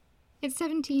It's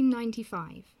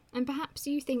 1795, and perhaps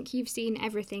you think you've seen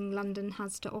everything London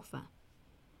has to offer.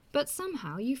 But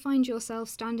somehow you find yourself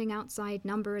standing outside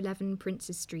number 11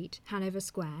 Princes Street, Hanover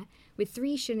Square, with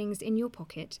 3 shillings in your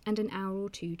pocket and an hour or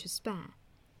two to spare.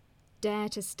 Dare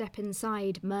to step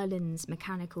inside Merlin's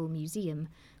Mechanical Museum,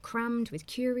 crammed with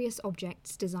curious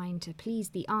objects designed to please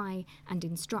the eye and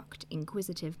instruct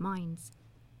inquisitive minds.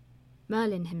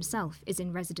 Merlin himself is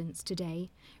in residence today,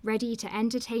 ready to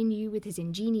entertain you with his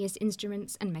ingenious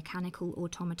instruments and mechanical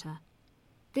automata.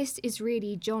 This is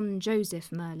really John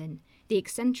Joseph Merlin, the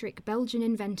eccentric Belgian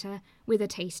inventor with a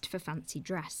taste for fancy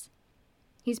dress.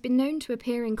 He's been known to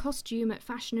appear in costume at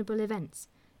fashionable events,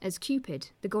 as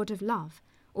Cupid, the god of love,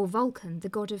 or Vulcan, the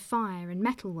god of fire and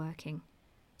metalworking.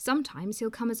 Sometimes he'll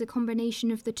come as a combination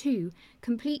of the two,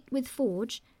 complete with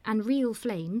forge and real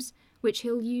flames, which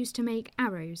he'll use to make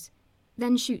arrows,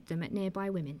 then shoot them at nearby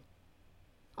women.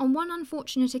 On one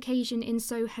unfortunate occasion in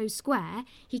Soho Square,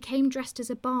 he came dressed as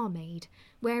a barmaid,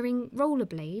 wearing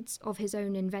rollerblades of his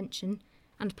own invention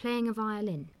and playing a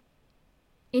violin.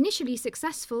 Initially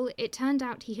successful, it turned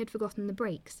out he had forgotten the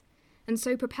brakes, and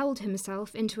so propelled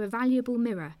himself into a valuable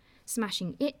mirror,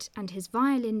 smashing it and his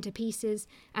violin to pieces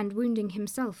and wounding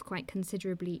himself quite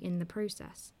considerably in the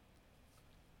process.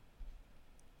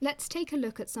 Let's take a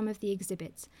look at some of the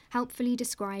exhibits, helpfully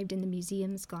described in the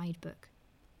museum's guidebook.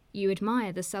 You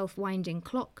admire the self-winding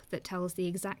clock that tells the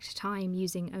exact time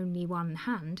using only one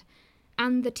hand,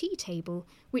 and the tea table,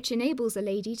 which enables a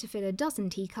lady to fill a dozen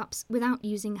teacups without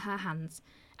using her hands,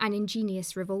 an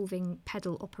ingenious revolving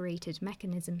pedal-operated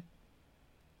mechanism.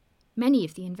 Many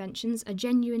of the inventions are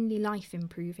genuinely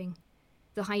life-improving.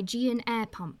 The Hygean air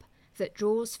pump that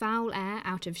draws foul air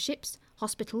out of ships,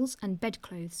 hospitals and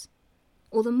bedclothes.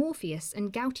 Or the Morpheus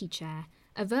and Gouty chair,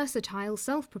 a versatile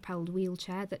self-propelled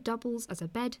wheelchair that doubles as a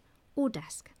bed or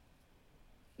desk.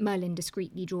 Merlin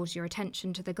discreetly draws your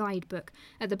attention to the guidebook,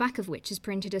 at the back of which is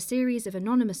printed a series of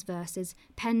anonymous verses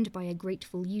penned by a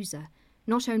grateful user,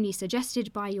 not only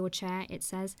suggested by your chair, it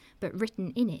says, but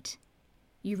written in it.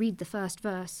 You read the first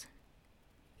verse.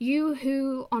 You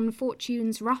who, on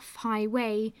fortune's rough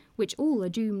highway, which all are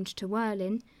doomed to whirl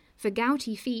in, for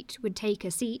gouty feet would take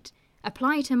a seat,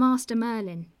 apply to Master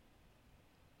Merlin.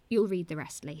 You'll read the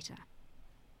rest later.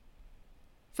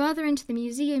 Further into the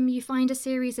museum you find a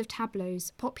series of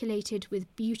tableaus populated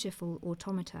with beautiful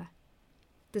automata.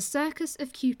 The Circus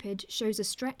of Cupid shows a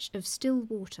stretch of still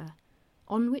water,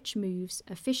 on which moves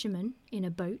a fisherman in a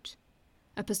boat,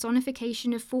 a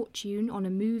personification of fortune on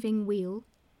a moving wheel,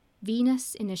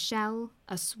 Venus in a shell,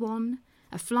 a swan,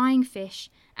 a flying fish,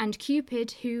 and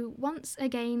Cupid who once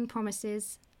again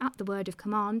promises, at the word of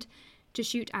command, to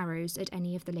shoot arrows at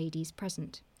any of the ladies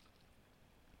present.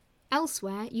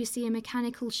 Elsewhere you see a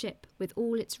mechanical ship with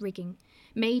all its rigging,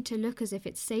 made to look as if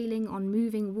it's sailing on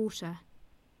moving water,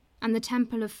 and the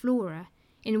Temple of Flora,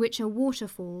 in which are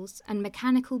waterfalls and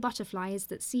mechanical butterflies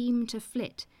that seem to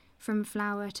flit from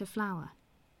flower to flower.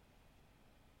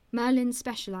 Merlin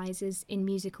specialises in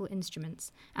musical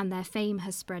instruments, and their fame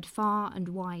has spread far and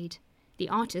wide. The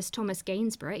artist Thomas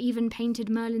Gainsborough even painted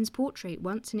Merlin's portrait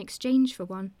once in exchange for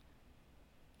one.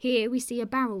 Here we see a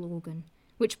barrel organ,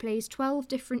 which plays 12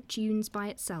 different tunes by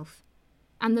itself,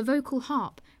 and the vocal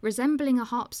harp resembling a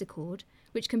harpsichord,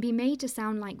 which can be made to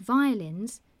sound like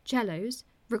violins, cellos,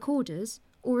 recorders,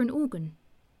 or an organ.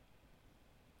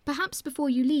 Perhaps before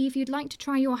you leave you'd like to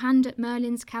try your hand at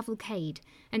Merlin's Cavalcade,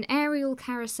 an aerial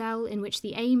carousel in which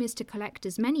the aim is to collect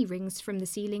as many rings from the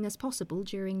ceiling as possible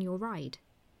during your ride.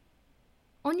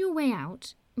 On your way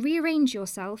out, rearrange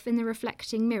yourself in the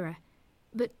reflecting mirror,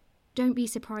 but don't be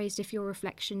surprised if your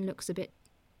reflection looks a bit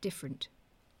different.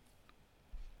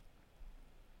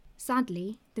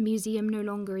 Sadly, the museum no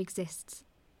longer exists.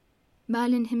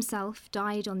 Merlin himself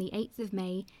died on the 8th of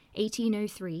May,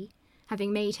 1803,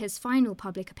 having made his final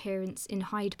public appearance in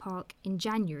Hyde Park in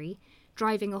January,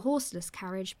 driving a horseless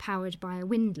carriage powered by a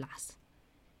windlass.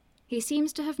 He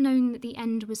seems to have known that the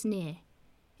end was near.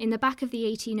 In the back of the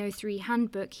 1803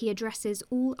 handbook he addresses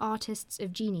all artists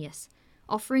of genius,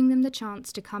 offering them the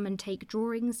chance to come and take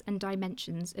drawings and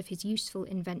dimensions of his useful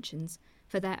inventions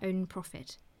for their own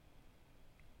profit.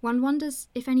 One wonders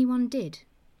if anyone did.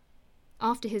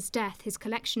 After his death, his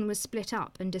collection was split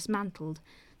up and dismantled,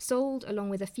 sold along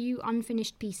with a few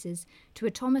unfinished pieces to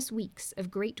a Thomas Weeks of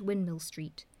Great Windmill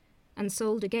Street, and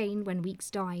sold again when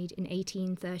Weeks died in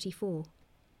 1834.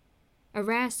 A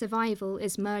rare survival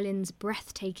is Merlin's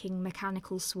breathtaking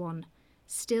mechanical swan,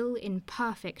 still in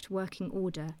perfect working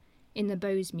order, in the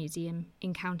Bowes Museum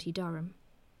in County Durham.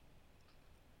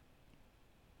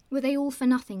 Were they all for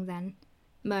nothing then,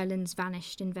 Merlin's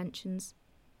vanished inventions?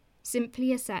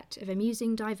 Simply a set of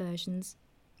amusing diversions,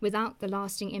 without the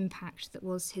lasting impact that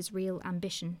was his real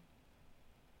ambition?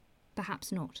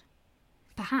 Perhaps not.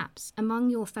 Perhaps among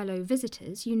your fellow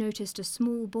visitors you noticed a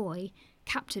small boy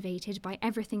captivated by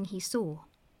everything he saw.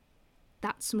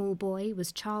 That small boy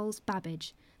was Charles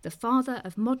Babbage, the father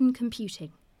of modern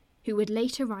computing, who would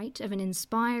later write of an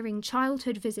inspiring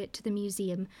childhood visit to the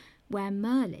museum where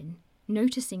Merlin,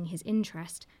 noticing his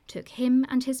interest, took him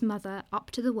and his mother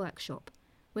up to the workshop,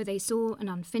 where they saw an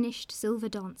unfinished silver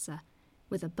dancer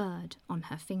with a bird on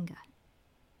her finger.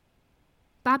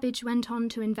 Babbage went on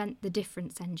to invent the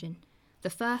difference engine, the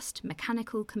first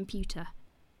mechanical computer.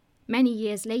 Many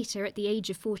years later, at the age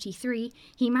of 43,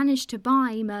 he managed to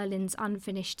buy Merlin's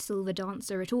unfinished silver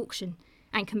dancer at auction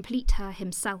and complete her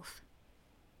himself.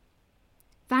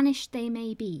 Vanished they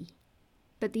may be,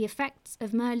 but the effects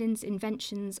of Merlin's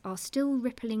inventions are still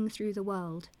rippling through the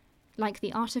world, like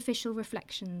the artificial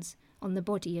reflections on the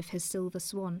body of his silver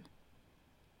swan.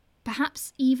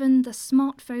 Perhaps even the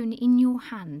smartphone in your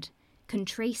hand can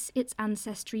trace its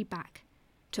ancestry back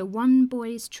to one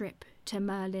boy's trip to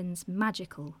Merlin's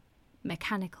magical,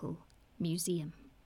 mechanical museum.